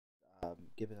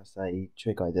given us a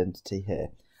trig identity here,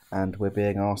 and we're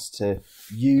being asked to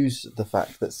use the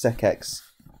fact that sec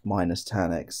x minus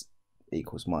tan x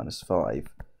equals minus 5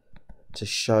 to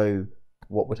show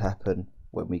what would happen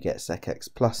when we get sec x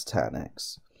plus tan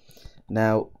x.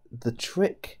 Now, the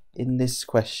trick in this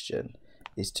question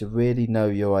is to really know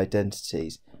your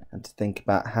identities and to think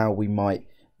about how we might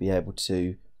be able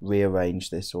to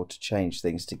rearrange this or to change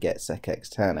things to get sec x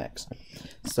tan x.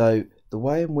 So the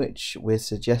way in which we're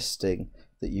suggesting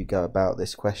that you go about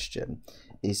this question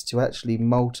is to actually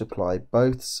multiply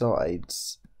both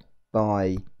sides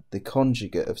by the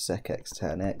conjugate of sec x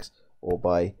tan x, or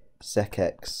by sec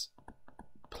x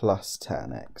plus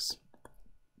tan x.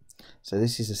 So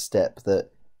this is a step that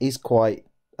is quite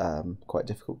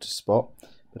difficult to spot,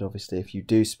 but obviously if you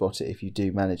do spot it, if you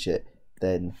do manage it,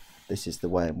 then this is the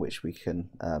way in which we can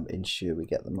ensure we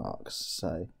get the marks.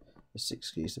 So just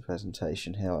excuse the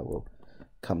presentation here, I will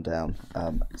come down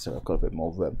so I've got a bit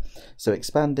more room. So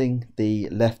expanding the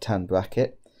left hand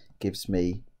bracket gives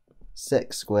me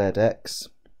sec squared x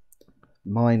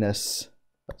minus,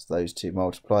 that's those two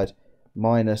multiplied,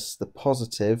 minus the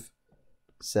positive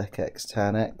sec x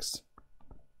tan x.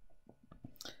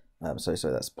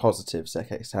 So that's positive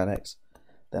sec x tan x.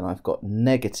 Then I've got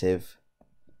negative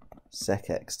sec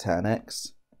x tan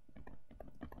x.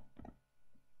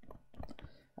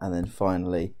 And then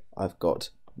finally I've got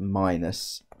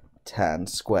minus tan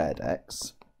squared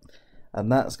x.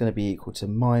 And that's going to be equal to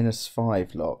minus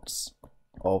 5 lots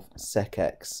of sec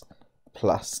x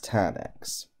plus tan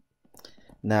x.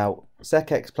 Now,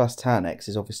 sec x plus tan x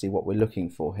is obviously what we're looking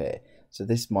for here, so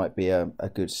this might be a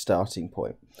good starting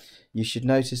point. You should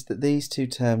notice that these two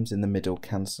terms in the middle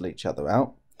cancel each other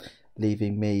out,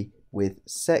 leaving me with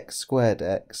sec squared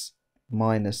x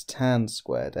minus tan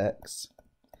squared x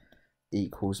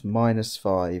equals minus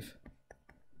 5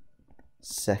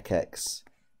 sec x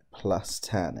plus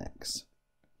tan x.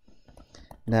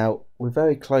 Now, we're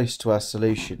very close to our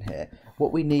solution here.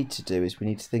 What we need to do is we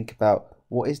need to think about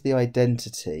what is the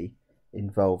identity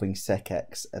involving sec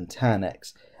x and tan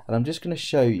x, and I'm just going to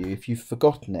show you, if you've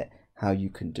forgotten it, how you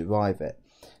can derive it.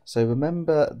 So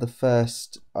remember the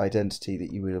first identity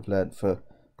that you would have learnt for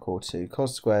core 2,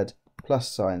 cos squared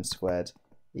plus sine squared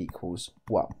equals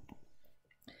 1.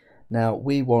 Now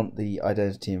we want the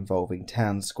identity involving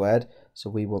tan squared, so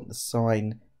we want the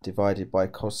sine divided by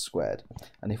cos squared,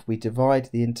 and if we divide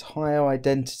the entire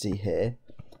identity here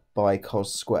by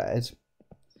cos squared,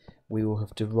 we will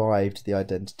have derived the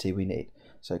identity we need.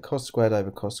 So cos squared over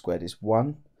cos squared is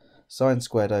 1, sine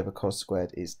squared over cos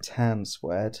squared is tan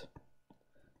squared,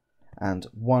 and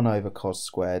 1 over cos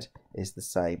squared is the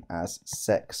same as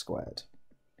sec squared.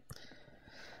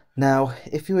 Now,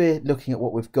 if we're looking at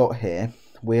what we've got here,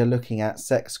 we are looking at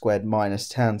sec squared minus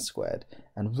tan squared,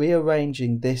 and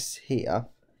rearranging this here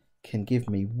can give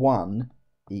me 1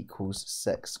 equals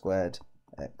sec squared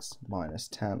x minus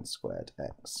tan squared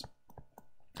x.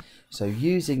 So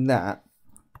using that,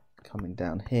 coming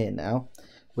down here now,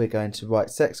 we're going to write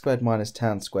sec squared minus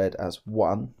tan squared as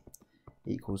 1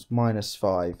 equals minus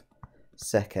 5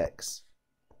 sec x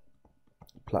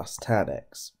plus tan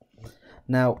x.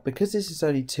 Now, because this is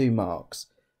only 2 marks,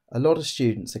 a lot of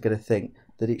students are going to think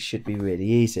that it should be really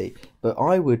easy, but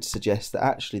I would suggest that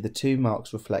actually the 2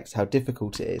 marks reflects how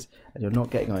difficult it is, and you're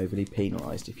not getting overly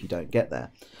penalised if you don't get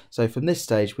there. So from this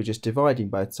stage we're just dividing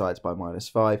both sides by minus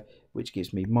 5, which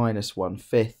gives me minus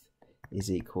 1/5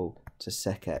 is equal to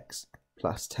sec x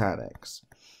plus tan x,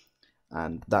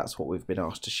 and that's what we've been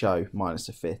asked to show. Minus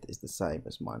 1/5 is the same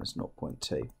as minus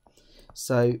 0.2.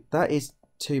 So that is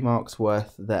 2 marks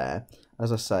worth there.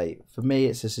 As I say, for me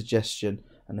it's a suggestion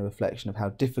and a reflection of how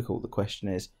difficult the question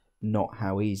is, not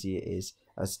how easy it is,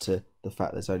 as to the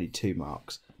fact there's only 2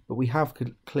 marks. But we have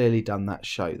clearly done that,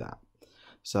 show that.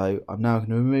 So I'm now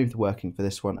going to remove the working for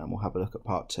this one, and we'll have a look at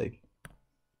part 2.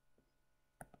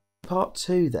 Part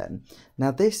 2 then.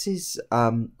 Now this is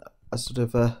a sort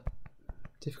of a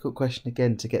difficult question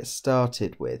again to get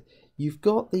started with. You've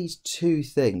got these 2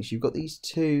 things. You've got these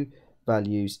 2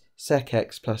 values, sec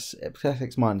x plus sec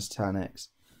x minus tan x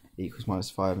equals minus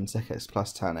 5, and sec x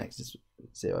plus tan x is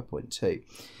 0.2,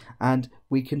 and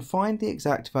we can find the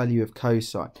exact value of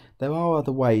cosine. There are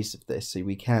other ways of this, so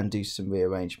we can do some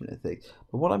rearrangement of things,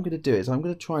 but what I'm going to do is I'm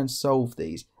going to try and solve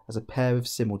these as a pair of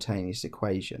simultaneous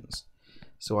equations.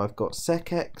 So I've got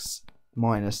sec x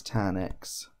minus tan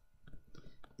x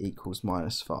equals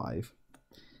minus 5,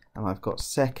 and I've got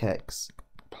sec x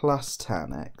plus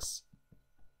tan x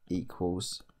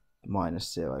equals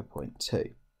minus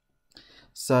 0.2.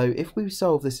 So if we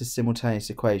solve this as simultaneous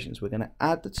equations, we're going to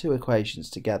add the 2 equations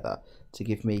together to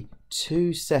give me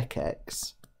 2 sec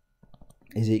x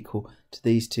is equal to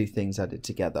these two things added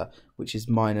together, which is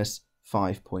minus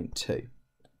 5.2.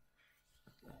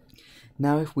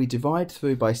 Now if we divide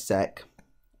through by sec,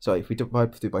 if we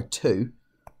divide through by 2,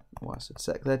 I said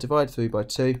sec there, divide through by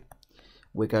 2,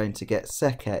 we're going to get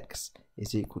sec x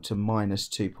is equal to minus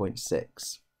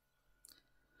 2.6.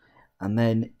 And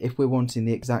then if we're wanting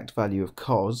the exact value of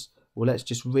cos, well, let's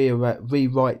just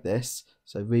rewrite this.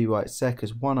 So rewrite sec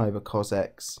as 1 over cos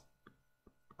x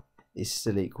is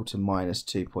still equal to minus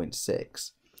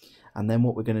 2.6. And then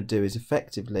what we're going to do is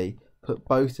effectively put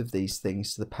both of these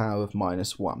things to the power of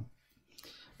minus 1.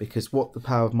 Because what the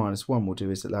power of minus 1 will do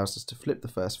is it allows us to flip the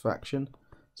first fraction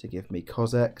to give me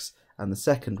cos x, and the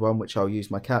second one, which I'll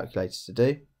use my calculator to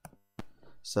do.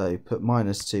 So put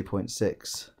minus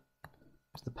 2.6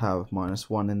 to the power of minus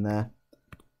 1 in there,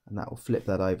 and that will flip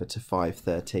that over to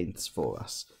 5/13 for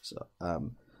us.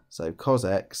 So cos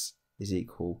x is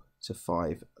equal to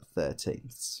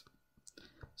 5/13.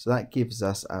 So that gives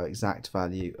us our exact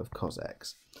value of cos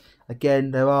x.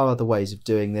 Again, there are other ways of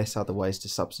doing this, other ways to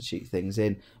substitute things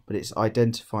in, but it's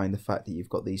identifying the fact that you've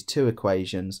got these two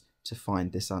equations to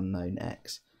find this unknown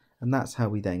x. And that's how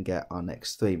we then get our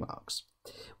next 3 marks.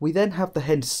 We then have the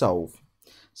hence solve.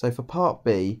 So for part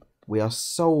B, we are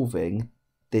solving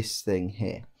this thing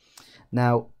here.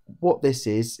 Now, what this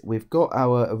is, we've got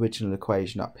our original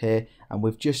equation up here, and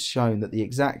we've just shown that the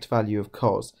exact value of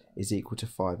cos is equal to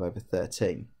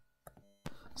 5/13.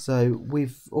 So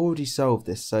we've already solved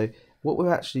this. So what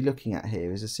we're actually looking at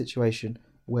here is a situation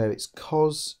where it's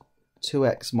cos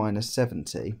 2x minus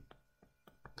 70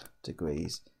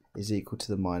 degrees is equal to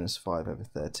the minus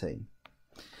 5/13.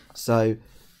 So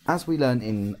as we learned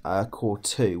in core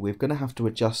 2, we're going to have to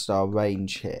adjust our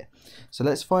range here. So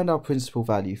let's find our principal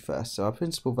value first. So our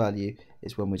principal value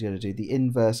is when we're going to do the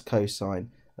inverse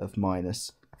cosine of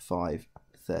minus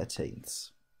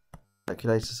 5/13.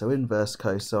 Calculator, so inverse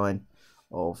cosine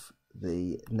of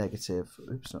the negative,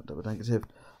 not double negative,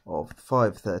 of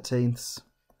 5/13.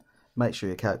 Make sure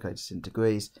your calculator's in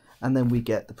degrees, and then we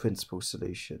get the principal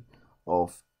solution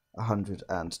of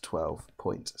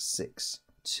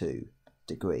 112.62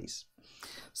 degrees.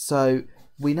 So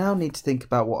we now need to think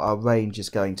about what our range is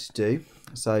going to do.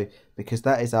 So because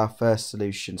that is our first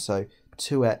solution, so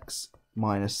 2x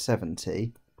minus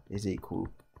 70 is equal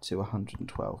to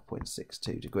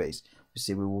 112.62 degrees. You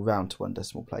see, we will round to 1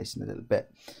 decimal place in a little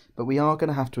bit, but we are going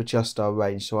to have to adjust our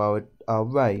range. So our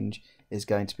range is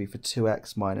going to be for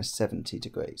 2x minus 70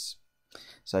 degrees.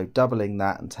 So doubling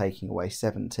that and taking away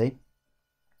 70.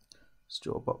 Let's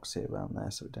draw a box here around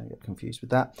there so we don't get confused with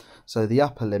that. So the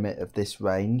upper limit of this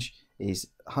range is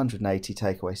 180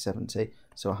 take away 70,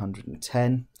 so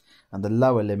 110. And the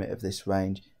lower limit of this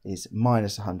range is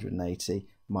minus 180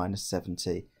 minus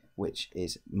 70, which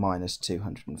is minus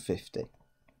 250.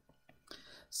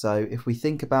 So if we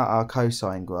think about our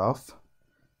cosine graph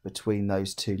between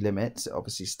those two limits, it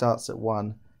obviously starts at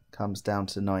 1, comes down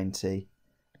to 90,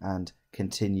 and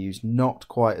continues not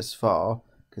quite as far,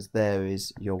 because there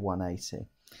is your 180.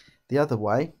 The other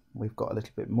way, we've got a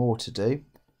little bit more to do.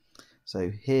 So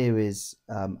here is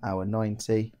our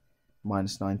 90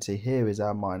 minus 90, here is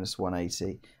our minus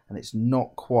 180, and it's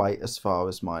not quite as far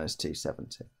as minus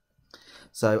 270.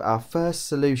 So our first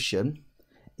solution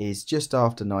is just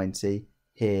after 90,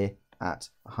 here at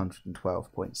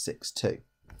 112.62.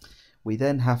 We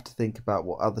then have to think about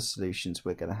what other solutions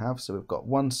we're going to have. So we've got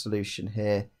one solution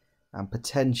here and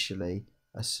potentially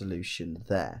a solution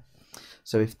there.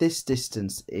 So if this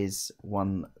distance is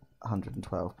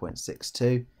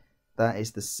 112.62, that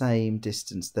is the same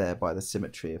distance there by the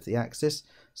symmetry of the axis.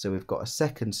 So we've got a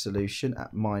second solution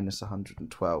at minus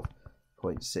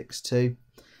 112.62.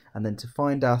 And then to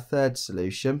find our third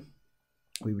solution,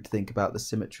 we would think about the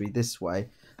symmetry this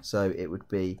way. So it would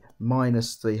be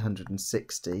minus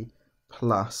 360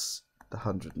 plus the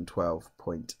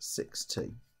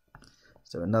 112.62.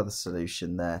 So another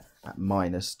solution there at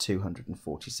minus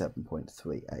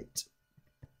 247.38.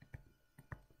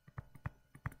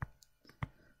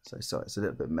 So sorry, it's a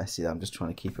little bit messy there. I'm just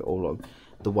trying to keep it all on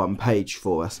the one page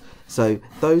for us. So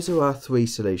those are our 3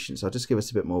 solutions. I'll just give us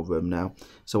a bit more room now.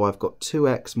 So I've got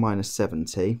 2x minus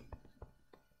 70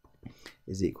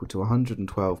 is equal to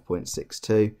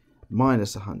 112.62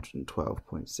 minus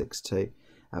 112.62,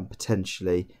 and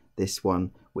potentially this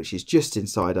one, which is just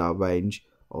inside our range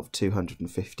of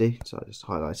 250, so I'm just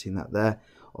highlighting that there,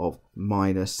 of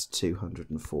minus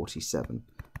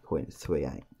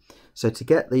 247.38. So to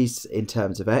get these in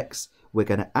terms of x, we're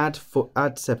going to add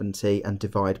 70 and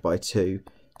divide by 2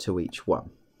 to each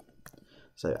one.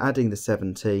 So adding the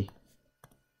 70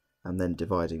 and then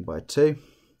dividing by 2.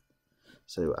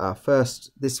 So our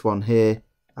first, this one here,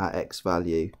 our x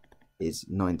value is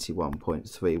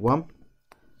 91.31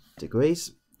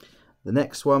 degrees. The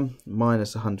next one,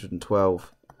 minus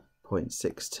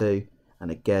 112.62,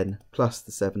 and again plus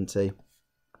the 70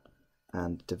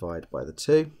 and divide by the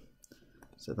 2.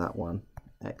 So that one,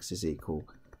 x is equal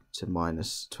to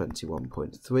minus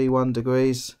 21.31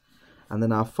 degrees. And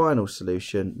then our final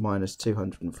solution, minus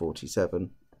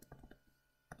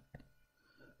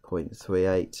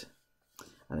 247.38,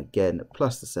 and again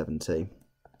plus the 70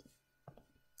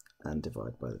 and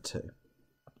divide by the 2.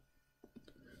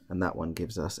 And that one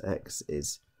gives us x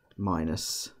is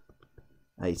minus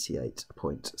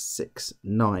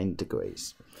 88.69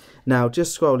 degrees. Now,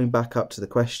 just scrolling back up to the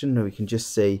question, we can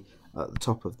just see at the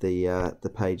top of the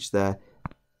page there,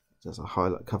 as I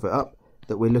cover it up,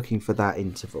 that we're looking for that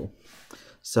interval.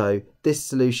 So this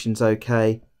solution's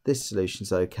okay, this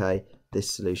solution's okay, this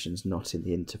solution's not in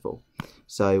the interval.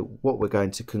 So what we're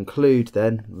going to conclude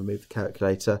then, remove the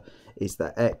calculator, is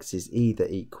that x is either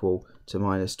equal to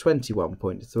minus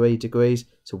 21.3 degrees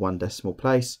to 1 decimal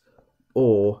place,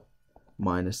 or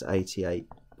minus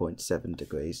 88.7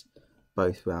 degrees,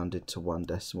 both rounded to 1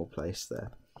 decimal place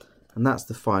there. And that's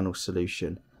the final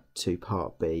solution to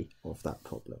part B of that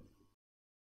problem.